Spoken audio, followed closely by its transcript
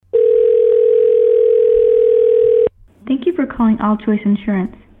calling All Choice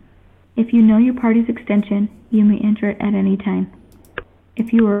Insurance. If you know your party's extension, you may enter it at any time.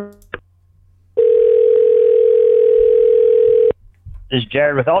 If you are... This is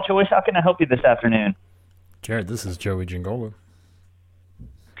Jared with All Choice. How can I help you this afternoon? Jared, this is Joey Gingola.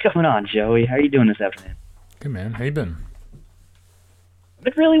 What's going on, Joey? How are you doing this afternoon? Good, man. How you been?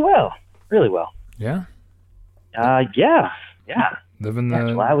 Been really well. Really well. Yeah? Yeah. Living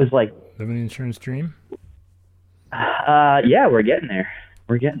July was like... Living the insurance dream? Yeah, we're getting there.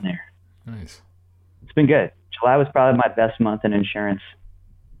 Nice. It's been good. July was probably my best month in insurance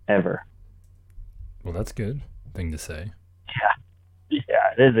ever. Well, that's good thing to say.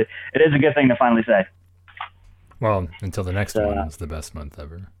 Yeah, it is a good thing to finally say. Well, until the next one is the best month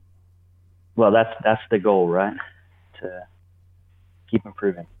ever. Well, that's the goal, right? To keep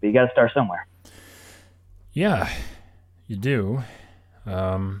improving. But you got to start somewhere. Yeah, you do.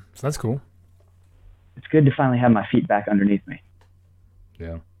 So that's cool. It's good to finally have my feet back underneath me.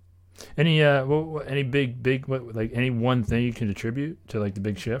 Yeah. Any any big like any one thing you can attribute to like the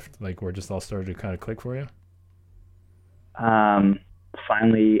big shift, like where it just all started to kind of click for you?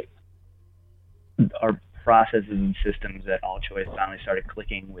 Finally, our processes and systems at All Choice finally started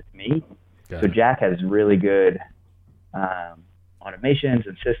clicking with me. So Jack has really good automations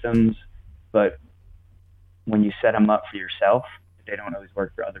and systems, but when you set them up for yourself, they don't always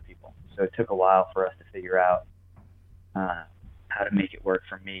work for other people. So it took a while for us to figure out how to make it work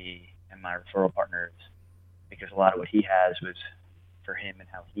for me and my referral partners, because a lot of what he has was for him and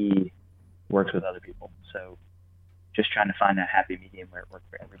how he works with other people. So just trying to find that happy medium where it worked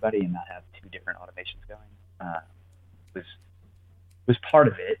for everybody and not have two different automations going was part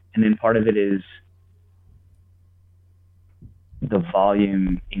of it. And then part of it is the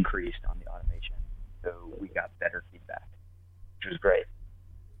volume increased on the automation. So we got better feedback, which was great.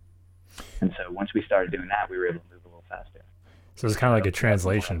 And so once we started doing that, we were able to move a little faster. So it's kind of like a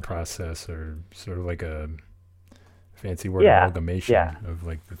translation process, or sort of like a fancy word amalgamation of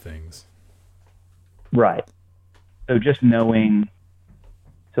like the things. Right. So just knowing,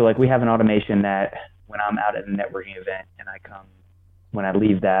 so like we have an automation that when I'm out at a networking event and when I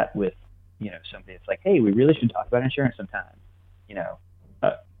leave that with, somebody, it's like, hey, we really should talk about insurance sometime.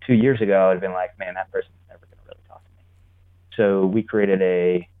 2 years ago, I'd have been like, man, that person's never going to really talk to me. So we created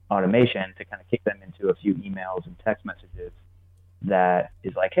a automation to kind of kick them into a few emails and text messages that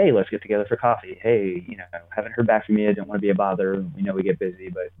is like, hey, let's get together for coffee. Hey, haven't heard back from you. Don't want to be a bother. We know we get busy,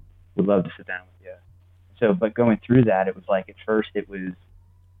 but would love to sit down with you. So, but going through that, it was like, at first it was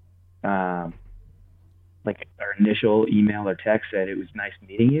like our initial email or text said it was nice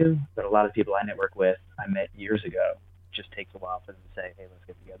meeting you, but a lot of people I network with, I met years ago. It just takes a while for them to say, hey, let's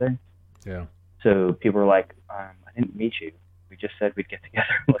get together. Yeah. So people were like, I didn't meet you. We just said we'd get together.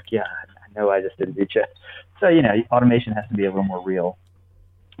 I'm like, yeah, I know I just didn't meet you. So, automation has to be a little more real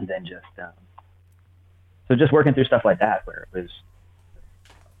than just, so just working through stuff like that, where it was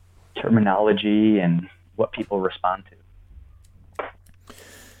terminology and what people respond to.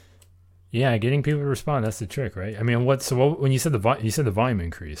 Yeah, getting people to respond, that's the trick, right? I mean, when you said the volume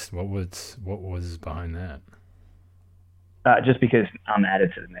increased, what was behind that? Just because I'm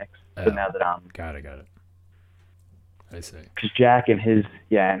added to the mix. So now that I'm... Got it. I see. Because Jack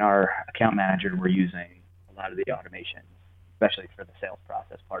and our account manager were using a lot of the automation, especially for the sales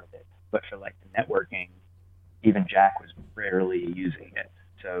process part of it. But for like the networking, even Jack was rarely using it.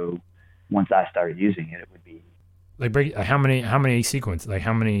 So once I started using it, it would be... Like how many sequences, like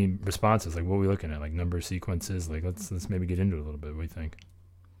how many responses, like what are we looking at, like number of sequences? Like let's maybe get into it a little bit. What do you think?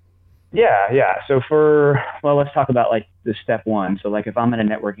 Yeah. So let's talk about like the step one. So like if I'm at a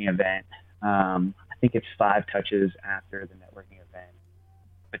networking event, I think it's 5 touches after the networking event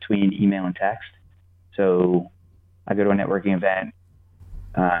between email and text. So I go to a networking event,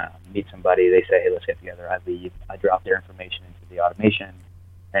 meet somebody, they say, hey, let's get together. I leave, I drop their information into the automation,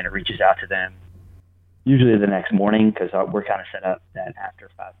 and it reaches out to them usually the next morning, because we're kind of set up that after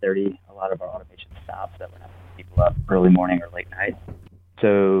 5:30, a lot of our automation stops, that we're not picking people up early morning or late night.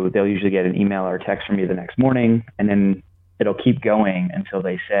 So they'll usually get an email or a text from me the next morning, and then it'll keep going until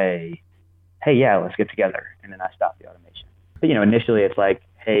they say, hey, yeah, let's get together. And then I stop the automation. But, initially it's like,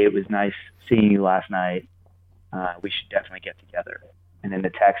 hey, it was nice seeing you last night. We should definitely get together. And then the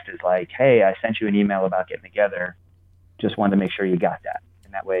text is like, hey, I sent you an email about getting together. Just wanted to make sure you got that.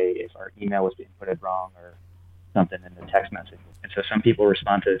 And that way, if our email was inputted wrong or something in the text message. And so some people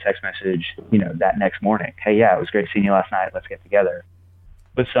respond to the text message, that next morning. Hey, yeah, it was great seeing you last night. Let's get together.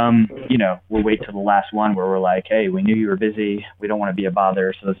 But some, we'll wait till the last one where we're like, hey, we knew you were busy. We don't want to be a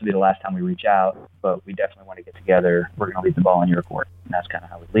bother. So this will be the last time we reach out, but we definitely want to get together. We're going to leave the ball in your court. And that's kind of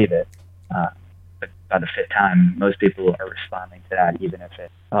how we leave it. But by the fifth time, most people are responding to that, even if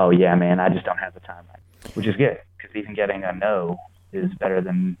it's, oh yeah, man, I just don't have the time, which is good, because even getting a no is better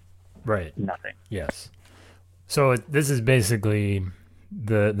than nothing. Yes. So this is basically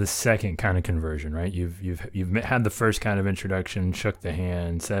the second kind of conversion, right? You've had the first kind of introduction, shook the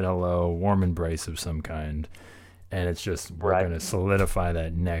hand, said hello, warm embrace of some kind, and it's just we're going to solidify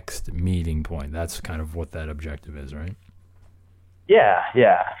that next meeting point. That's kind of what that objective is, right? Yeah.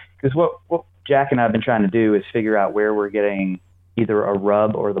 Because what Jack and I have been trying to do is figure out where we're getting either a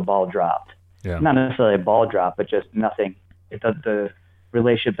rub or the ball dropped. Yeah. Not necessarily a ball drop, but just nothing. The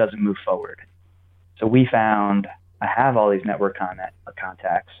relationship doesn't move forward. So we found I have all these network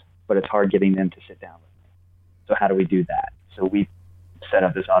contacts, but it's hard getting them to sit down with me. So how do we do that? So we set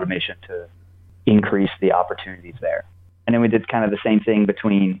up this automation to increase the opportunities there. And then we did kind of the same thing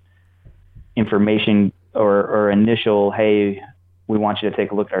between information or initial, hey, we want you to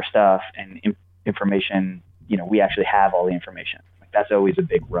take a look at our stuff, and information, we actually have all the information. Like, that's always a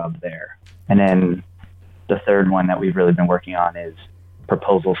big rub there. And then the third one that we've really been working on is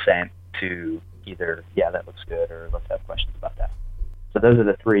proposal sent to either, yeah, that looks good, or let's have questions about that. So those are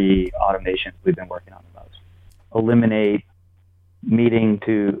the three automations we've been working on the most. Eliminate meeting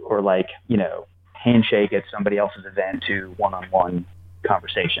to, or handshake at somebody else's event to one-on-one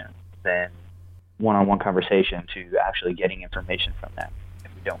conversation, then one-on-one conversation to actually getting information from them.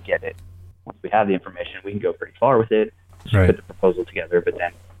 If we don't get it, once we have the information, we can go pretty far with it, put the proposal together, but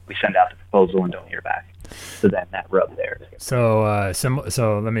then we send out the proposal and don't hear back. So then that rub there. So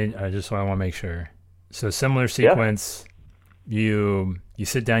let me, I want to make sure. So similar sequence, you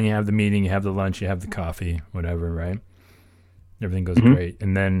sit down, you have the meeting, you have the lunch, you have the coffee, whatever, right? Everything goes great.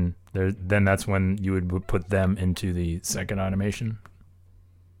 And then that's when you would put them into the second automation?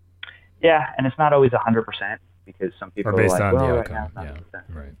 Yeah, and it's not always 100%, because some people are based like, on well, the right outcome. now it's not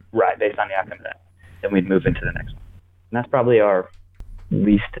 100%. Right. Right, based on the outcome of that. Then we'd move into the next one. And that's probably our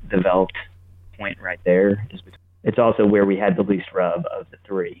least developed point right there. It's also where we had the least rub of the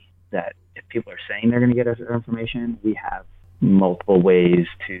three, that if people are saying they're going to get us their information, we have multiple ways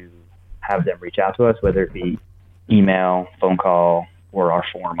to have them reach out to us, whether it be email, phone call, or our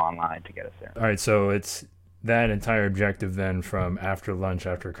form online to get us there. All right, so it's that entire objective then from after lunch,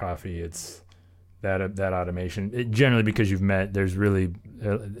 after coffee, it's that automation. Generally, because you've met, there's really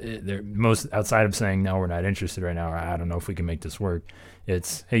most outside of saying no, we're not interested right now, or I don't know if we can make this work.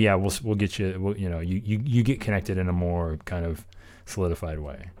 It's, hey, yeah, we'll get you. You get connected in a more kind of solidified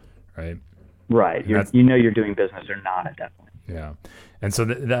way, right? Right. You're doing business or not at that point. Yeah, and so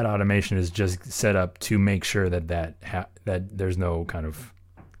that automation is just set up to make sure that there's no kind of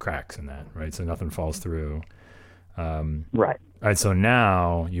cracks in that, right? So nothing falls through. Right. All right. So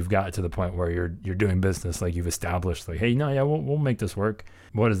now you've got to the point where you're doing business, like you've established, like, hey, no, yeah, we'll make this work.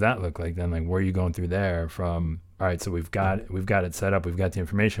 What does that look like then? Like, where are you going through there from? All right, so we've got it set up, we've got the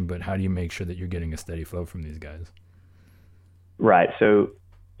information, but how do you make sure that you're getting a steady flow from these guys? Right. So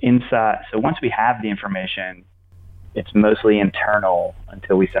once we have the information, it's mostly internal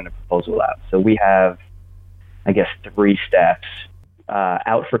until we send a proposal out. So we have, I guess, 3 steps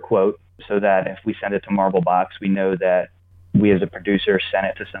out for quote, so that if we send it to Marblebox, we know that we as a producer sent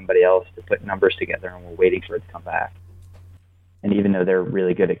it to somebody else to put numbers together, and we're waiting for it to come back. And even though they're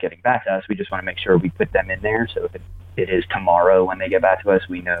really good at getting back to us, we just want to make sure we put them in there. So if it is tomorrow when they get back to us,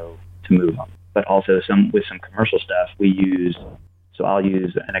 we know to move them. But also with some commercial stuff, I'll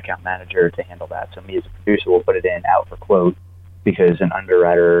use an account manager to handle that. So me as a producer will put it in out for quote, because an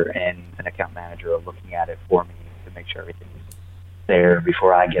underwriter and an account manager are looking at it for me to make sure everything's there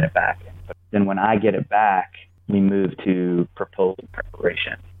before I get it back. But then when I get it back, we move to proposal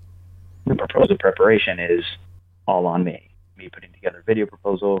preparation. The proposal preparation is all on me putting together a video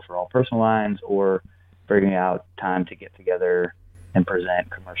proposal for all personal lines, or figuring out time to get together and present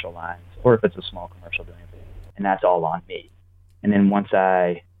commercial lines, or if it's a small commercial, doing it. And that's all on me. And then once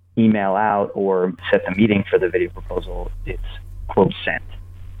I email out or set the meeting for the video proposal, it's quote sent.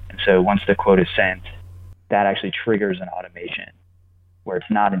 And so once the quote is sent, that actually triggers an automation where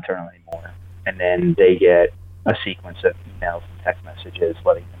it's not internal anymore. And then they get a sequence of emails and text messages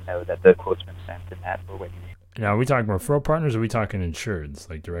letting them know that the quote's been sent and that we're waiting. Now, are we talking referral partners, or are we talking insureds,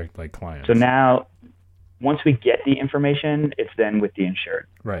 like direct, like clients? So now, once we get the information, it's then with the insured.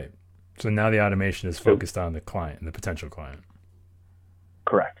 Right. So now the automation is focused on the client and the potential client.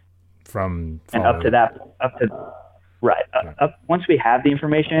 Correct. And once we have the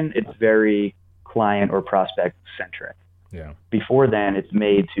information, it's very client or prospect centric. Yeah. Before then, it's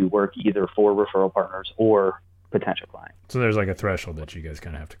made to work either for referral partners or potential clients. So there's like a threshold that you guys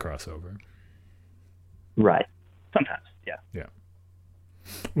kind of have to cross over. Right. Sometimes. Yeah. Yeah.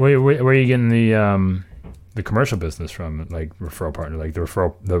 Where are you getting the commercial business from? Like referral partner, like the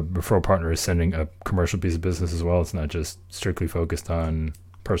referral partner is sending a commercial piece of business as well. It's not just strictly focused on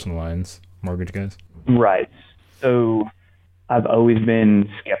personal lines mortgage guys. Right. So I've always been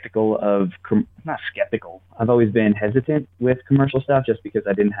skeptical of, not skeptical, I've always been hesitant with commercial stuff just because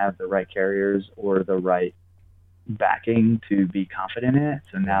I didn't have the right carriers or the right backing to be confident in it.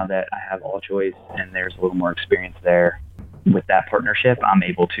 So now that I have All Choice and there's a little more experience there with that partnership, I'm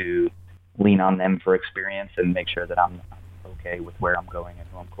able to lean on them for experience and make sure that I'm okay with where I'm going and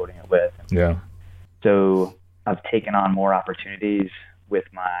who I'm quoting it with. Yeah. So I've taken on more opportunities with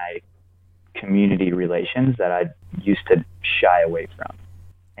my community relations that I used to shy away from.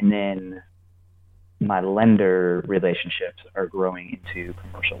 And then my lender relationships are growing into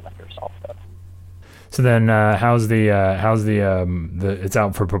commercial lenders also. So then, how's the it's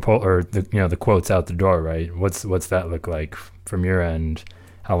out for proposal, or the quote's out the door, right? What's that look like from your end?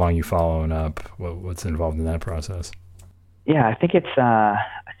 How long you following up? What's involved in that process? Yeah, I think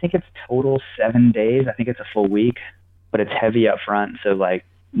it's total 7 days. I think it's a full week, but it's heavy up front. So like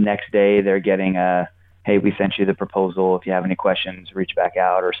next day they're getting hey, we sent you the proposal. If you have any questions, reach back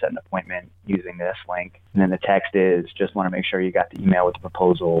out or set an appointment using this link. And then the text is, just want to make sure you got the email with the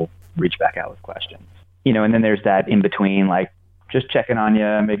proposal, reach back out with questions. And then there's that in between, like just checking on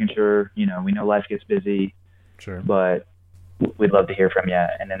you, making sure, we know life gets busy, sure, but we'd love to hear from you.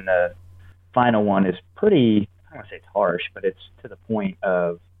 And then the final one is pretty, I don't want to say it's harsh, but it's to the point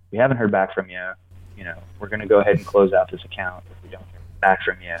of, we haven't heard back from you. We're going to go ahead and close out this account if we don't hear back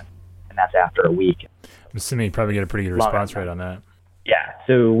from you. And that's after a week. I'm assuming you probably get a pretty good response rate on that. Yeah.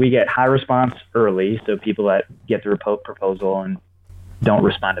 So we get high response early. So people that get the proposal and don't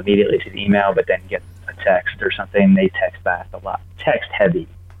respond immediately to the email, but then get a text or something, they text back a lot. Text heavy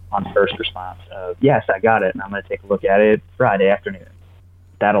on first response of, yes, I got it, and I'm going to take a look at it Friday afternoon.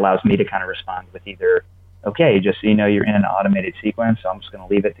 That allows me to kind of respond with either, okay, just so you know, you're in an automated sequence, so I'm just going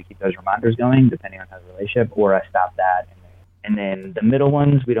to leave it to keep those reminders going, depending on how the relationship, or I stop that. And then the middle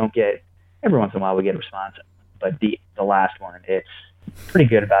ones, we don't get, every once in a while we get a response, but the last one, it's pretty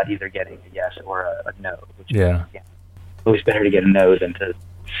good about either getting a yes or a no. Which yeah. Is always better to get a no than to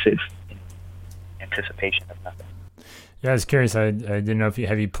sit in anticipation of nothing. Yeah, I was curious. I didn't know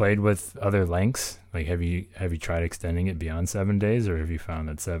have you played with other lengths? Like, have you tried extending it beyond 7 days, or have you found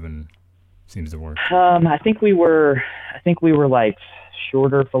that 7 seems to work? I think we were like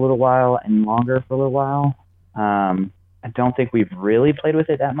shorter for a little while and longer for a little while. I don't think we've really played with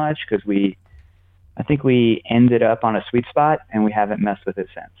it that much because I think we ended up on a sweet spot and we haven't messed with it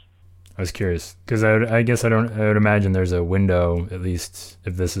since. I was curious because I guess I would imagine there's a window, at least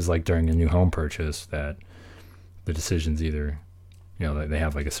if this is like during a new home purchase, that the decision's either, they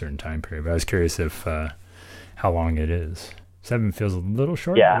have like a certain time period. But I was curious if how long it is. 7 feels a little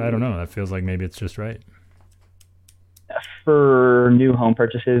short. Yeah. But I don't know. That feels like maybe it's just right. For new home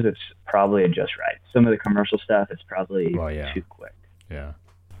purchases, it's probably just right. Some of the commercial stuff, it's probably too quick. Yeah.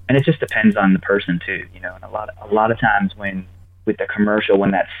 And it just depends on the person too, and a lot of times with the commercial,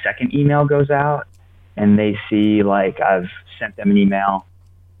 when that second email goes out and they see like I've sent them an email,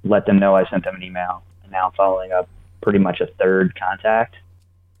 let them know I sent them an email, and now I'm following up pretty much a third contact,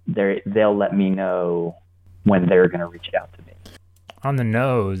 they'll let me know when they're going to reach out to me. On the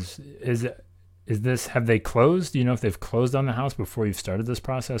nose, have they closed? Do you know if they've closed on the house before you've started this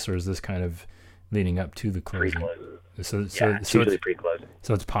process, or is this kind of leading up to the closing? Pre-close. So it's usually pre-closing.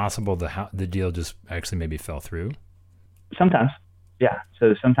 So it's possible the deal just actually maybe fell through? Sometimes, yeah.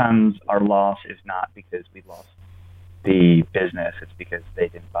 So sometimes our loss is not because we lost the business, it's because they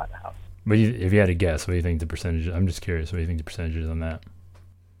didn't buy the house. But if you had to guess, what do you think the percentage? I'm just curious. What do you think the percentage is on that?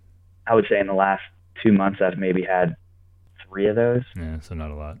 I would say in the last 2 months, I've maybe had 3 of those. Yeah, so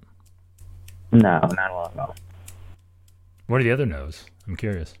not a lot. No, not a lot at all. What are the other no's? I'm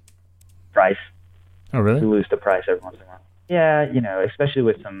curious. Price. Oh, really? We lose the price every once in a while. Yeah, especially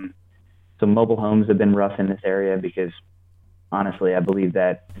with some mobile homes have been rough in this area because, honestly, I believe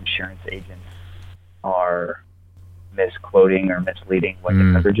that insurance agents are misquoting or misleading what the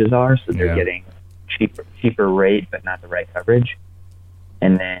coverages are, so they're getting cheaper rate but not the right coverage.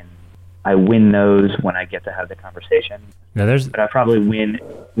 And then I win those when I get to have the conversation. But I probably win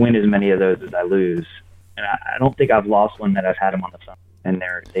as many of those as I lose. And I don't think I've lost one that I've had them on the phone and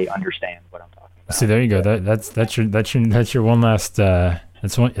they understand what I'm talking about. See, there you go. That's your one last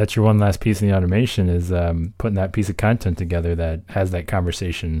that's your one last piece in the automation is putting that piece of content together that has that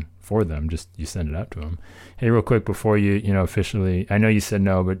conversation for them. Just you send it out to them. Hey, real quick before you officially, I know you said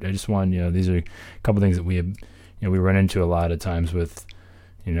no, but I just want these are a couple things that we have, we run into a lot of times with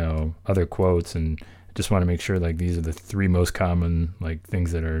other quotes and just want to make sure like these are the 3 most common like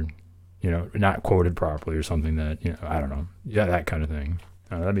things that are, not quoted properly or something that, I don't know. Yeah, that kind of thing.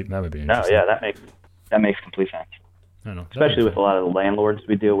 That would be interesting. No, yeah, that makes complete sense. I don't know. Especially with a lot of the landlords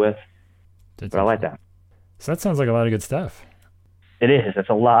we deal with. But I like that. So that sounds like a lot of good stuff. It is. It's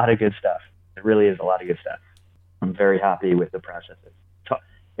a lot of good stuff. It really is a lot of good stuff. I'm very happy with the processes.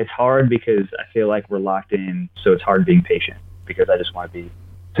 It's hard because I feel like we're locked in, so it's hard being patient because I just want to be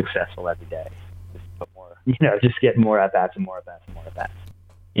successful every day. Just put more, just get more at bats and more at bats and more at bats.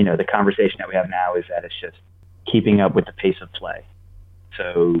 The conversation that we have now is that it's just keeping up with the pace of play.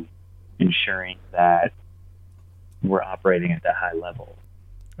 So ensuring that we're operating at that high level.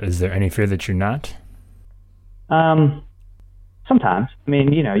 Is there any fear that you're not? Sometimes. I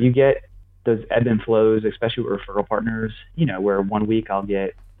mean, you get those ebb and flows, especially with referral partners, where one week I'll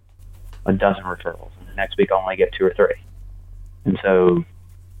get a dozen referrals and the next week I'll only get 2 or 3. And so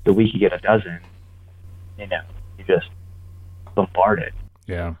the week you get a dozen, you just bombarded.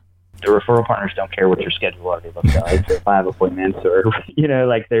 Yeah. The referral partners don't care what your schedule already looks like. So if I have appointments or,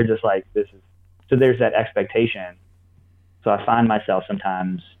 they're just like, so there's that expectation. So I find myself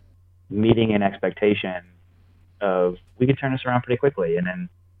sometimes meeting an expectation of we could turn this around pretty quickly. And then,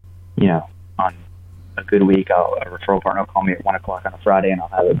 on a good week, a referral partner will call me at 1 o'clock on a Friday and I'll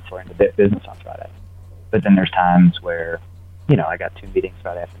have it before end of business on Friday. But then there's times where, I got 2 meetings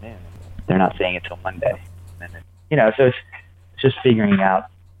Friday afternoon. They're not seeing it till Monday. And then, so it's just figuring out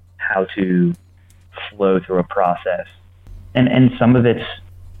how to flow through a process. And some of it's,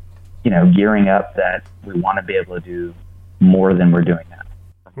 gearing up that we want to be able to do more than we're doing now.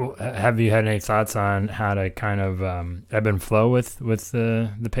 Well, have you had any thoughts on how to kind of ebb and flow with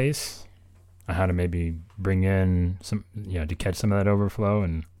the pace? How to maybe bring in some, to catch some of that overflow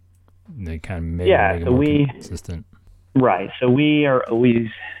and they kind of make it more consistent. Right. So we are always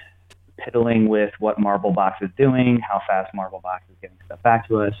piddling with what Marblebox is doing, how fast Marblebox is getting stuff back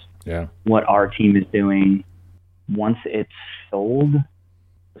to us, what our team is doing. Once it's sold,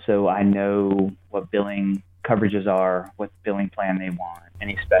 so I know what billing coverages are, what billing plan they want,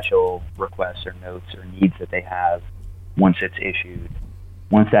 any special requests or notes or needs that they have once it's issued.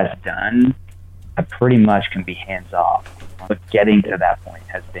 Once that's done, I pretty much can be hands off. But getting to that point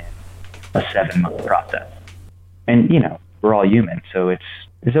has been a 7-month process. And, we're all human, so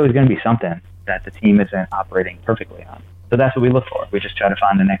there's always going to be something that the team isn't operating perfectly on. So that's what we look for. We just try to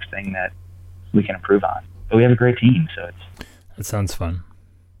find the next thing that we can improve on. But we have a great team, so That sounds fun.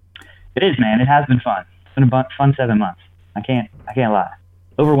 It is, man. It has been fun. It's been a fun 7 months. I can't lie.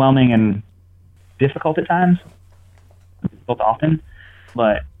 Overwhelming and difficult at times, both often,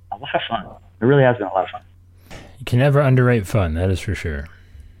 but a lot of fun. It really has been a lot of fun. You can never underrate fun, that is for sure.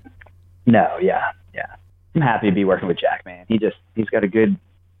 No, yeah. I'm happy to be working with Jack, man. He's got a good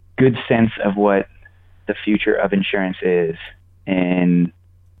sense of what the future of insurance is, and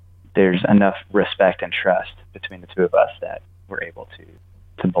there's enough respect and trust between the two of us that we're able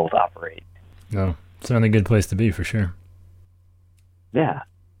to both operate. No, certainly a good place to be for sure. Yeah.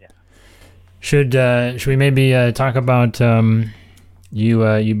 Should we maybe talk about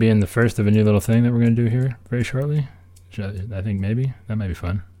you being the first of a new little thing that we're going to do here very shortly? I think maybe that might be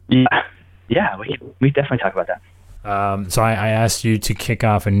fun. Yeah, we definitely talk about that. So I asked you to kick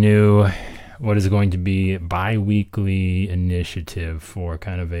off a new, what is going to be bi-weekly initiative for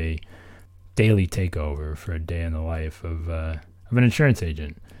kind of a daily takeover for a day in the life of an insurance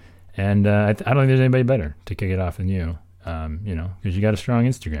agent. And I don't think there's anybody better to kick it off than you, because you got a strong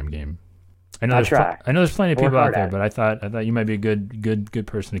Instagram game. I know there's plenty of people out there, but I thought you might be a good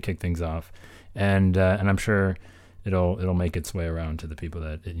person to kick things off, and I'm sure it'll make its way around to the people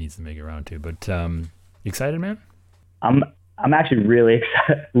that it needs to make it around to. But you excited, man? I'm actually really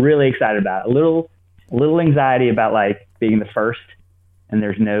excited about it. A little anxiety about like being the first, and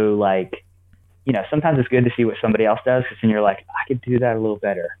there's no like, sometimes it's good to see what somebody else does, because then you're like, I could do that a little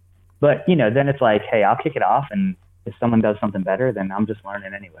better. But then it's like, hey, I'll kick it off, and if someone does something better, then I'm just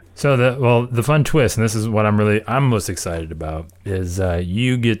learning anyway. So the fun twist, and this is what I'm most excited about, is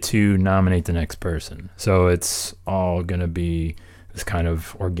you get to nominate the next person. So it's all going to be this kind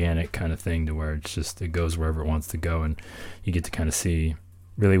of organic kind of thing to where it goes wherever it wants to go, and you get to kind of see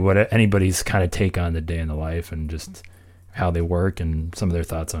really what anybody's kind of take on the day in the life and just how they work and some of their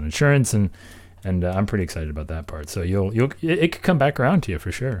thoughts on insurance, and I'm pretty excited about that part. So it could come back around to you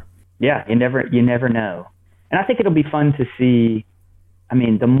for sure. Yeah, you never know. And I think it'll be fun to see. I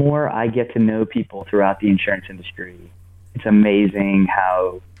mean, the more I get to know people throughout the insurance industry, it's amazing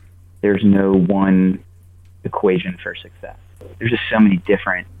how there's no one equation for success. There's just so many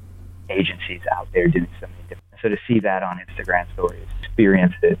different agencies out there doing so many different. So to see that on Instagram stories,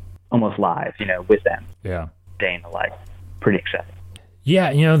 experience it almost live, with them Yeah. day in the life. Pretty exciting.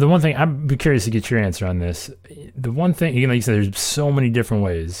 Yeah, the one thing, I'd be curious to get your answer on this. The one thing, like you said, there's so many different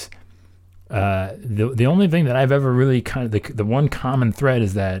ways. The only thing that I've ever really kind of, the one common thread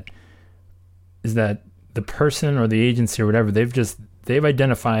is that the person or the agency or whatever, they've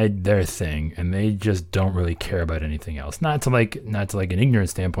identified their thing and they just don't really care about anything else. Not to like an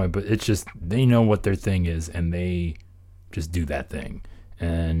ignorant standpoint, but it's just, they know what their thing is and they just do that thing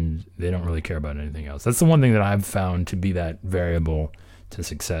and they don't really care about anything else. That's the one thing that I've found to be that variable to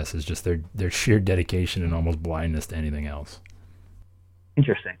success, is just their sheer dedication and almost blindness to anything else.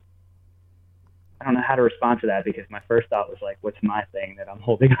 Interesting. I don't know how to respond to that, because my first thought was like, what's my thing that I'm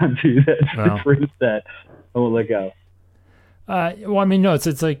holding on to that's proof that I won't let go? Well, I mean, no,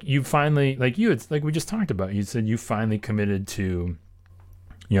 it's like you finally, it's like we just talked about. You said you finally committed to,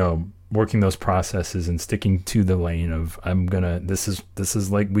 working those processes and sticking to the lane of, this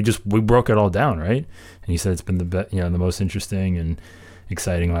is like, we broke it all down, right? And you said it's been the most interesting and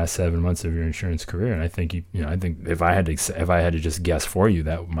exciting last 7 months of your insurance career. And I think I think if I had to just guess for you,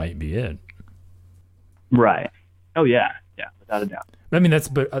 that might be it. Right. Oh yeah, without a doubt. I mean,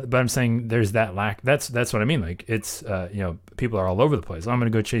 but I'm saying there's that lack. That's what I mean. Like, it's people are all over the place. I'm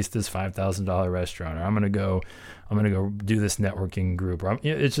going to go chase this $5,000 restaurant, or I'm going to go do this networking group. Or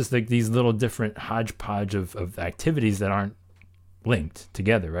it's just like these little different hodgepodge of activities that aren't linked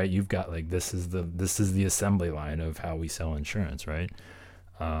together, right? You've got like, this is the assembly line of how we sell insurance, right?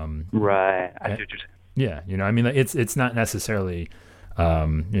 Right. I see what you're saying. Yeah, I mean, it's not necessarily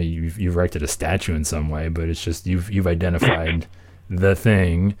you've erected a statue in some way, but it's just you've identified the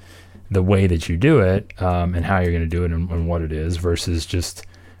thing, the way that you do it, and how you're going to do it and what it is, versus just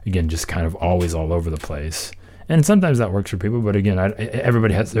kind of always all over the place. And sometimes that works for people, but again,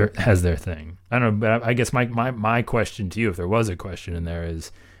 everybody has their thing. I don't know, but I guess my question to you, if there was a question in there,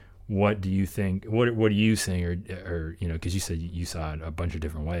 is what do you think? What are you seeing, or because you said you saw it a bunch of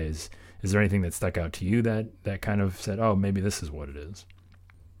different ways. Is there anything that stuck out to you that kind of said, oh, maybe this is what it is?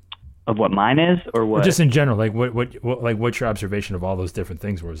 Of what mine is, or what? Just in general, like what's your observation of all those different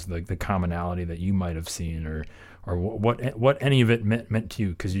things? Was like the commonality that you might have seen, or what any of it meant to you?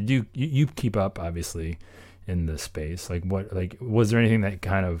 Because you keep up obviously in the space. Like was there anything that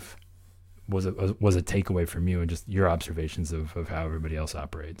kind of was a takeaway from you and just your observations of how everybody else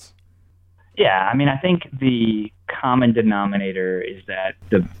operates? Yeah, I mean, I think the common denominator is that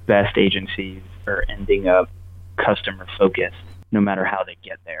the best agencies are ending up customer focused, no matter how they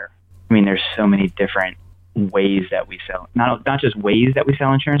get there. I mean, there's so many different ways that we sell, not just ways that we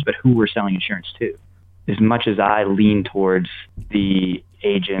sell insurance, but who we're selling insurance to. As much as I lean towards the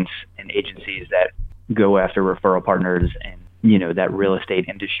agents and agencies that go after referral partners and, that real estate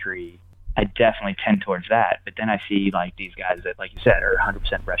industry, I definitely tend towards that. But then I see like these guys that, like you said, are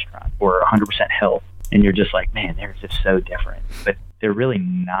 100% restaurant or 100% health. And you're just like, man, they're just so different. But they're really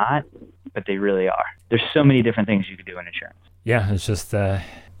not, but they really are. There's so many different things you could do in insurance. Yeah,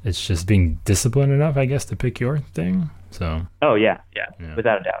 it's just being disciplined enough, I guess, to pick your thing. So. Oh, yeah,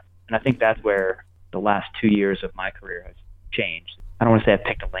 without a doubt. And I think that's where the last 2 years of my career has changed. I don't want to say I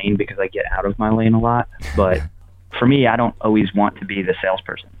picked a lane because I get out of my lane a lot, but for me, I don't always want to be the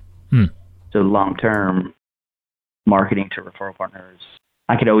salesperson. So long-term marketing to referral partners,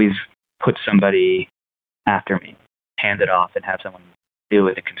 I could always put somebody after me, hand it off, and have someone deal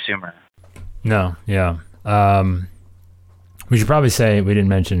with the consumer. No, yeah. We should probably say, we didn't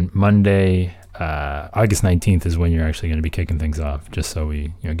mention Monday, August 19th is when you're actually going to be kicking things off, just so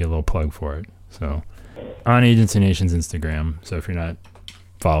we get a little plug for it. So on Agency Nation's Instagram. So if you're not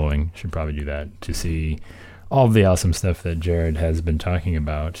following, you should probably do that to see all of the awesome stuff that Jared has been talking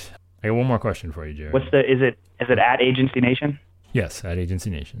about. I got one more question for you, Jared. Is it at Agency Nation? Yes, at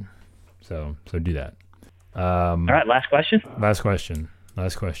Agency Nation. So do that. All right, last question. Last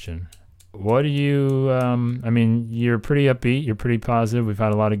question. What do you, I mean, you're pretty upbeat, you're pretty positive. We've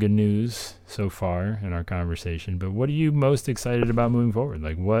had a lot of good news so far in our conversation, but what are you most excited about moving forward?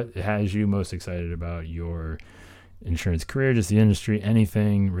 Like, what has you most excited about your insurance career, just the industry,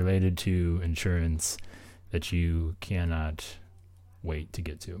 anything related to insurance that you cannot wait to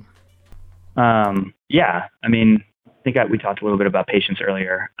get to? Yeah, I mean, I think we talked a little bit about patience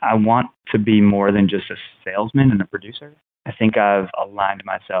earlier. I want to be more than just a salesman and a producer. I think I've aligned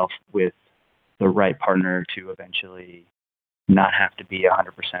myself with the right partner to eventually not have to be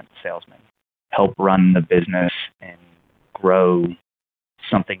 100% salesman, help run the business and grow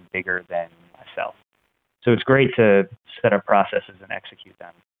something bigger than myself. So it's great to set up processes and execute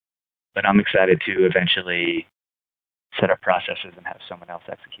them, but I'm excited to eventually set up processes and have someone else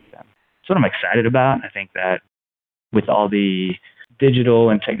execute them. That's what I'm excited about. I think that with all the digital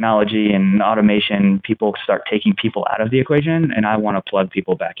and technology and automation, people start taking people out of the equation, and I want to plug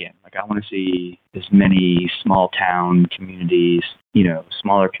people back in. Like, I want to see as many small town communities,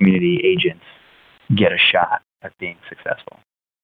 smaller community agents get a shot at being successful.